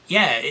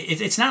 yeah,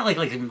 it's not like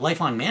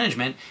lifelong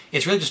management.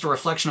 It's really just a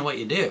reflection of what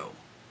you do.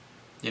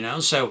 You know?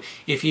 So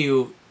if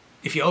you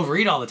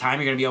overeat all the time,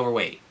 you're going to be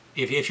overweight.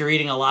 If you're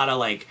eating a lot of,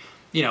 like,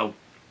 you know,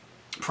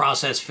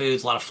 processed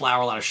foods, a lot of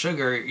flour, a lot of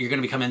sugar, you're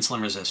going to become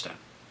insulin resistant,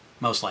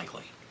 most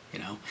likely, you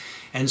know?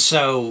 And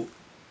so,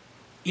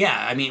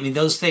 yeah, I mean,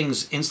 those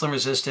things, insulin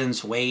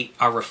resistance, weight,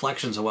 are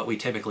reflections of what we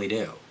typically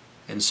do.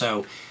 And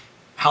so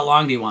how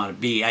long do you want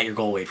to be at your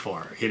goal weight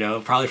for? You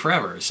know, probably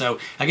forever. So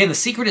again, the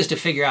secret is to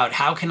figure out,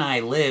 how can I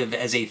live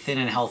as a thin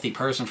and healthy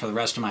person for the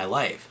rest of my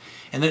life?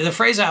 And the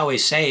phrase I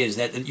always say is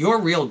that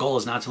your real goal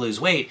is not to lose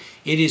weight.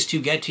 It is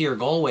to get to your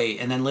goal weight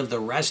and then live the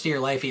rest of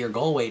your life at your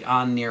goal weight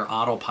on near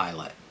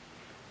autopilot.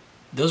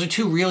 Those are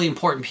two really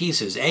important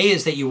pieces. A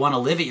is that you want to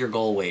live at your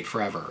goal weight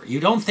forever. You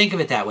don't think of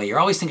it that way. You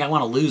always think, I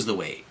want to lose the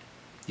weight.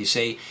 You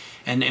see?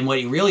 And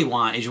what you really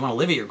want is you want to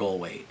live at your goal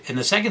weight. And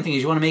the second thing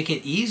is you want to make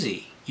it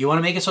easy. You want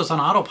to make it so it's on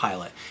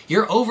autopilot.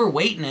 Your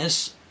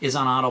overweightness is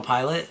on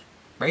autopilot,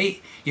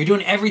 right? You're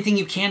doing everything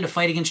you can to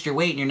fight against your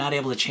weight and you're not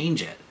able to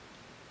change it,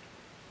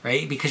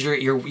 right? Because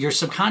your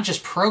subconscious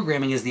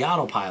programming is the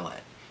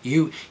autopilot.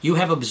 You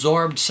have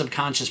absorbed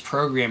subconscious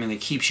programming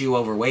that keeps you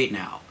overweight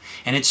now.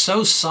 And it's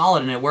so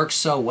solid and it works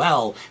so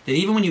well that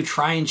even when you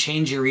try and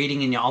change your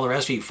eating and all the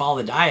rest of you follow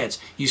the diets,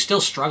 you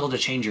still struggle to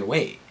change your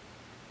weight.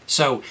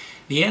 So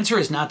the answer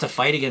is not to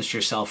fight against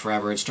yourself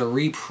forever. It's to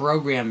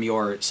reprogram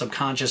your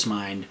subconscious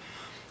mind.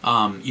 You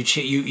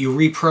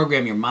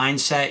reprogram your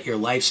mindset, your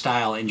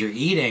lifestyle, and your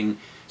eating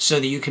so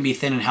that you can be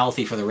thin and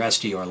healthy for the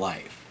rest of your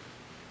life.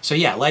 So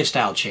yeah,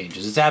 lifestyle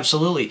changes.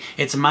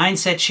 It's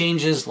mindset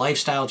changes,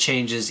 lifestyle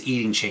changes,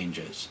 eating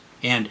changes.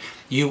 And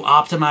you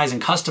optimize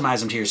and customize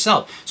them to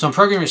yourself. So in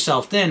Program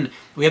Yourself Thin,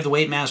 we have the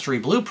Weight Mastery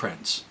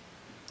Blueprints.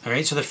 All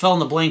right, so the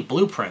fill-in-the-blank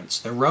blueprints.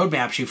 They're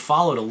roadmaps you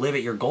follow to live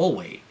at your goal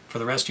weight for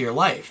the rest of your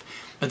life.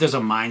 But there's a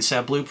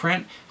mindset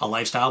blueprint, a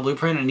lifestyle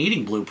blueprint, and an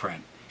eating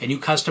blueprint. And you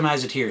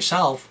customize it to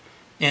yourself.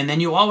 And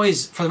then you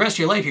always, for the rest of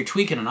your life, you're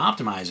tweaking and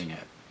optimizing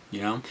it. You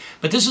know?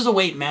 But this is a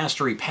weight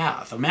mastery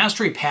path. A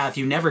mastery path,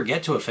 you never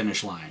get to a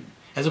finish line.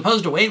 As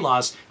opposed to weight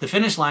loss, the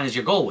finish line is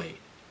your goal weight.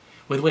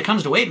 When it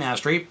comes to weight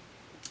mastery,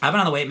 I've been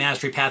on the weight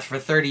mastery path for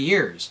 30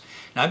 years.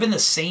 Now, I've been the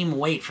same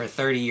weight for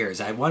 30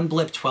 years. I had one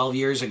blip 12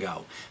 years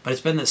ago, but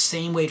it's been the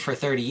same weight for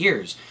 30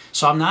 years.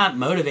 So I'm not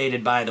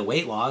motivated by the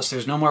weight loss.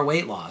 There's no more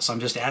weight loss. I'm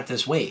just at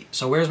this weight.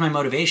 So where's my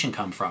motivation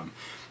come from?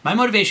 My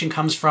motivation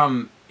comes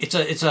from,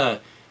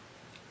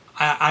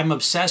 I'm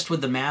obsessed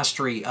with the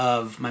mastery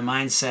of my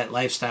mindset,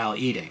 lifestyle,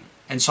 eating.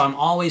 And so I'm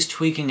always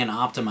tweaking and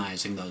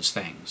optimizing those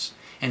things.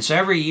 And so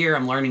every year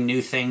I'm learning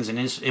new things and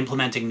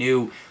implementing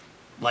new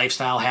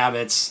lifestyle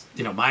habits,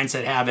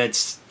 mindset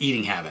habits,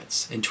 eating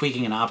habits, and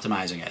tweaking and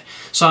optimizing it.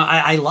 So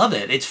I love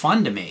it. It's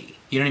fun to me.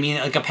 You know what I mean?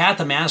 Like a path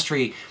to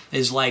mastery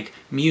is like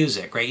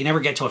music, right? You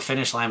never get to a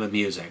finish line with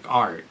music,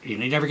 art. You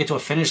never get to a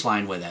finish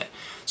line with it.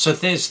 So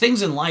there's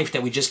things in life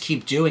that we just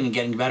keep doing and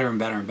getting better and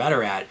better and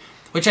better at,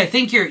 which I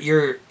think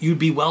you'd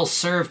be well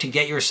served to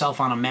get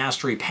yourself on a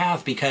mastery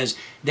path, because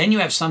then you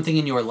have something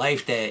in your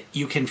life that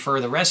you can,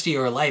 for the rest of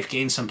your life,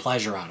 gain some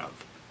pleasure out of.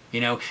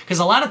 Because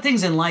a lot of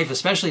things in life,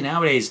 especially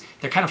nowadays,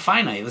 they're kind of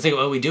finite. Let's say,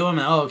 we do them,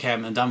 and okay,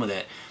 I'm done with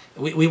it.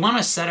 We want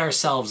to set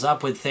ourselves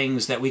up with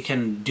things that we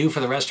can do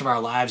for the rest of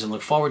our lives and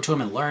look forward to them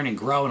and learn and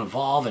grow and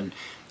evolve and,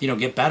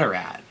 get better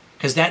at.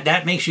 Because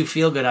that makes you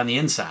feel good on the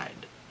inside.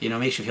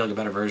 Makes you feel like a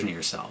better version of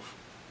yourself,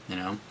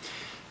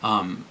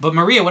 But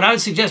Maria, what I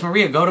would suggest,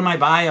 go to my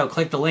bio,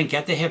 click the link,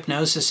 get the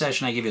hypnosis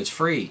session I give you. It's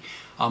free.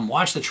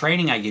 Watch the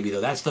training I give you,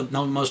 though. That's the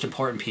most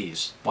important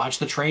piece. Watch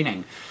the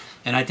training.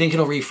 And I think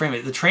it'll reframe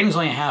it. The training's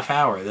only a half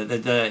hour.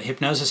 The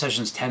hypnosis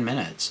session's 10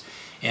 minutes.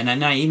 And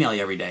then I email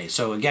you every day.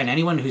 So again,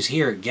 anyone who's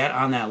here, get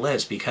on that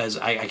list, because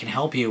I can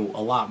help you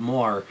a lot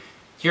more.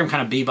 Here I'm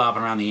kind of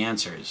bebopping around the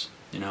answers,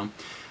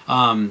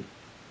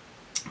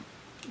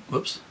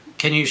 Whoops.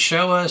 Can you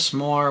show us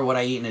more what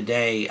I eat in a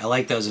day? I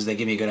like those, as they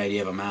give me a good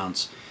idea of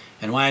amounts.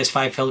 And why is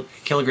 5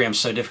 kilograms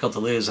so difficult to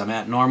lose? I'm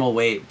at normal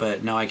weight,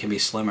 but no, I can be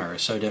slimmer.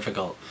 So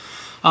difficult.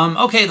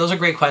 Okay, those are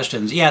great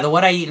questions. Yeah, the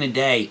what I eat in a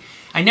day.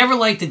 I never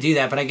like to do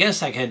that, but I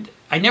guess I could.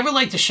 I never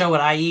like to show what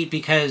I eat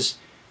because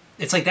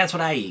it's like that's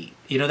what I eat.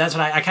 You know, that's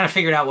what I kind of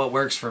figured out what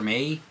works for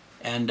me,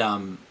 and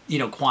you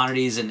know,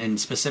 quantities and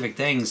specific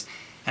things.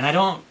 And I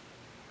don't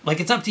like.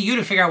 It's up to you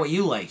to figure out what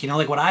you like. You know,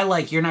 like what I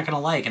like, you're not gonna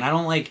like, and I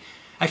don't like.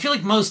 I feel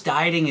like most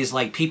dieting is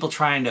like people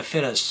trying to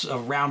fit a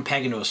round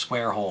peg into a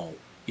square hole.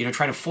 You know,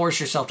 trying to force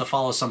yourself to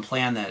follow some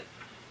plan that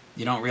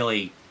you don't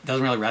really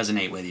doesn't really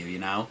resonate with you. You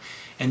know,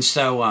 and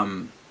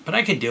so but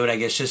I could do it, I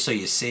guess, just so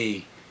you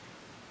see.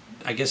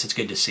 I guess it's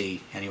good to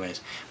see,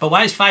 anyways. But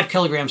why is 5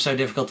 kilograms so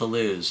difficult to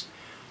lose?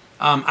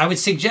 I would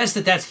suggest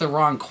that that's the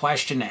wrong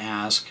question to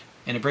ask,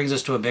 and it brings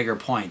us to a bigger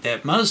point.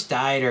 That most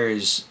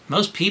dieters,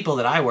 most people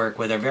that I work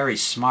with are very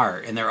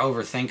smart, and they're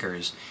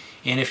overthinkers.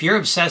 And if you're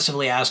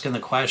obsessively asking the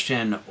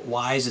question,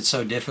 why is it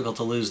so difficult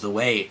to lose the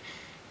weight,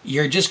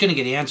 you're just going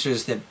to get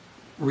answers that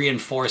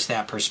reinforce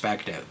that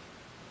perspective,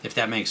 if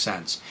that makes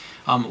sense.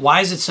 Why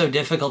is it so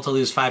difficult to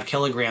lose 5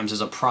 kilograms is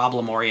a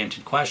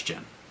problem-oriented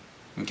question.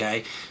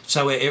 Okay,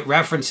 so it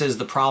references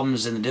the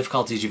problems and the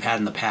difficulties you've had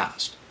in the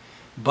past.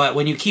 But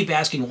when you keep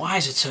asking, why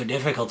is it so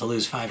difficult to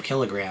lose 5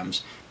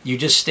 kilograms, you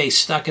just stay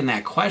stuck in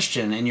that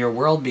question, and your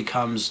world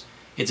becomes,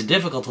 it's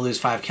difficult to lose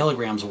 5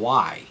 kilograms.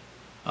 Why?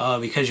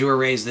 Oh, because you were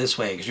raised this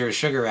way, because you're a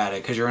sugar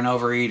addict, because you're an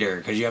overeater,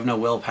 because you have no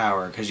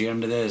willpower, because you're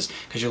into this,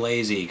 because you're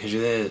lazy, because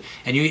you're this.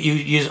 And you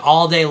use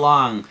all day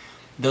long,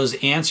 those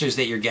answers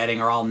that you're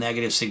getting are all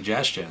negative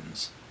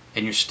suggestions,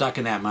 and you're stuck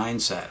in that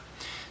mindset.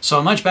 So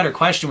a much better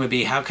question would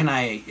be, how can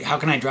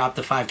I drop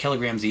the 5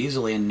 kilograms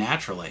easily and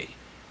naturally?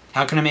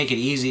 How can I make it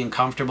easy and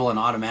comfortable and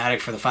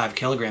automatic for the 5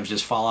 kilograms to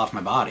just fall off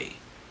my body?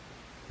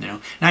 You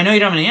know? Now, I know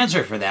you don't have an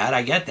answer for that.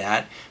 I get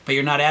that. But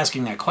you're not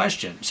asking that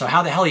question. So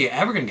how the hell are you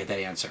ever going to get that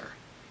answer?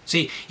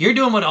 See, you're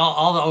doing what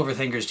all the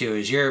overthinkers do,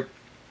 is you're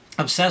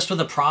obsessed with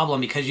a problem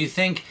because you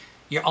think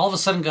you're all of a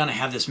sudden going to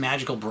have this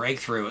magical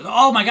breakthrough.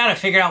 Oh my God, I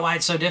figured out why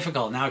it's so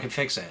difficult. Now I can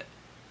fix it.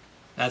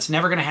 That's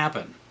never going to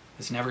happen.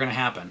 It's never going to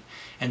happen.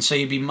 And so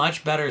you'd be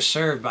much better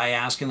served by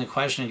asking the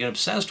question and get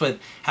obsessed with,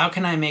 how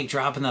can I make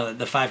dropping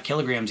the 5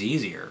 kilograms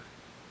easier?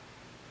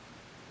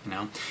 You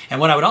know?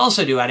 And what I would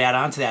also do, I'd add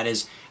on to that,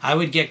 is I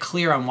would get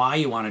clear on why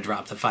you want to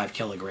drop the 5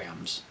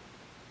 kilograms.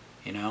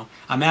 You know?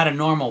 I'm at a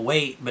normal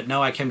weight, but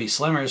no, I can be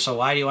slimmer, so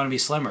why do you want to be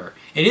slimmer?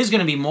 It is going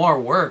to be more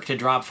work to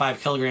drop 5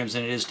 kilograms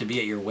than it is to be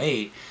at your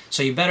weight,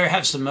 so you better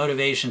have some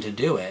motivation to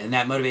do it. And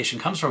that motivation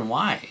comes from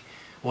why?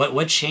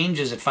 What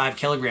changes at 5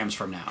 kilograms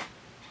from now?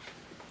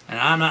 And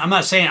I'm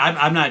not saying,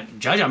 I'm not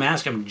judging,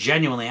 I'm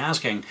genuinely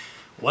asking,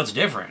 what's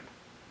different?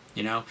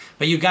 You know?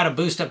 But you've got to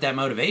boost up that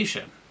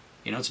motivation.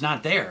 You know, it's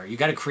not there. You've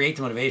got to create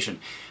the motivation.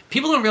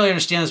 People don't really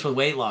understand this with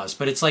weight loss,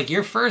 but it's like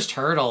your first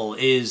hurdle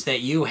is that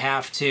you've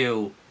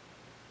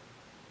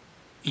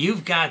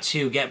got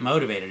to get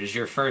motivated is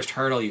your first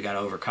hurdle you got to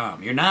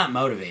overcome. You're not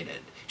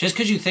motivated. Just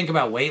because you think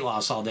about weight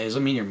loss all day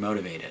doesn't mean you're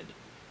motivated.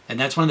 And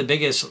that's one of the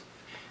biggest...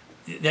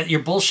 that you're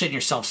bullshitting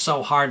yourself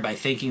so hard by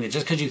thinking that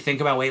just because you think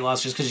about weight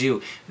loss, just because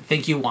you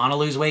think you want to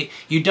lose weight,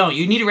 you don't.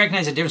 You need to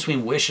recognize the difference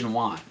between wish and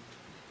want.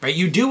 Right?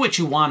 You do what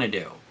you want to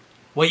do.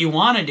 What you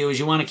want to do is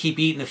you want to keep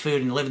eating the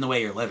food and living the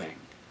way you're living.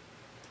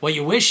 What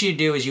you wish you'd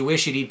do is you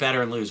wish you'd eat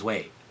better and lose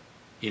weight.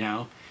 You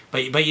know?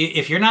 But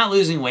if you're not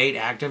losing weight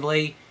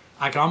actively,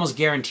 I can almost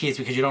guarantee it's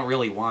because you don't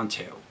really want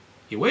to.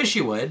 You wish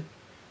you would,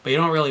 but you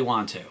don't really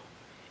want to.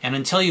 And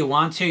until you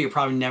want to, you're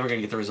probably never going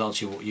to get the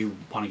results you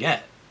want to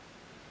get.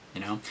 You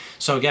know,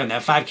 so again,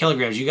 that 5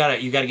 kilograms, you gotta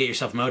get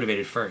yourself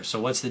motivated first.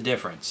 So what's the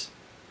difference?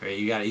 Right?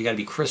 You gotta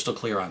be crystal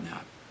clear on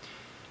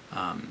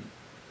that.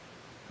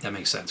 That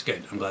makes sense.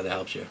 Good. I'm glad that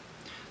helps you.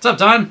 What's up,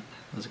 Don?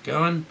 How's it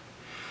going?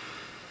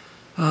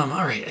 All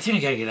right, I think I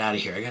gotta get out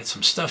of here. I got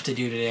some stuff to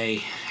do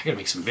today. I gotta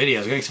make some videos.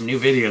 I gotta make some new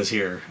videos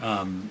here.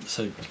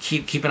 So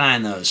keep an eye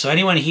on those. So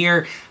anyone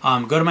here,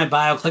 go to my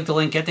bio, click the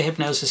link, get the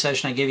hypnosis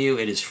session I give you.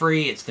 It is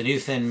free. It's the new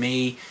Thin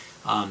Me.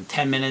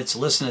 10 minutes,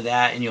 listen to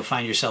that, and you'll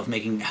find yourself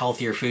making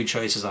healthier food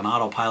choices on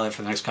autopilot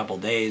for the next couple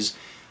of days.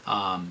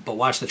 But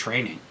watch the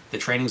training. The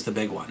training's the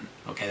big one.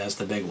 Okay, that's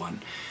the big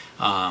one.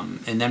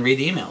 And then read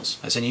the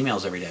emails. I send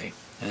emails every day.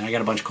 And then I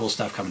got a bunch of cool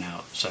stuff coming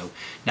out. So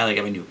now that I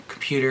got my new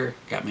computer,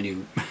 got my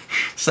new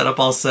setup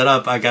all set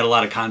up, I got a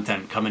lot of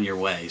content coming your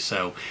way.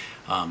 So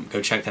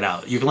go check that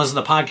out. You can listen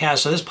to the podcast.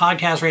 So this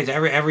podcast, right,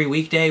 every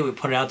weekday, we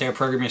put it out there,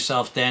 Program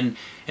Yourself Thin.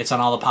 It's on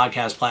all the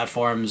podcast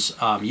platforms.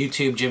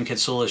 YouTube, Jim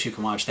Katsoulis, you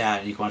can watch that,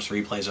 and you can watch the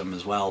replays of them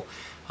as well.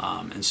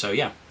 And so,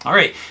 yeah. All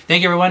right.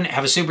 Thank you, everyone.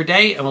 Have a super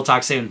day, and we'll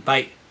talk soon.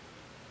 Bye.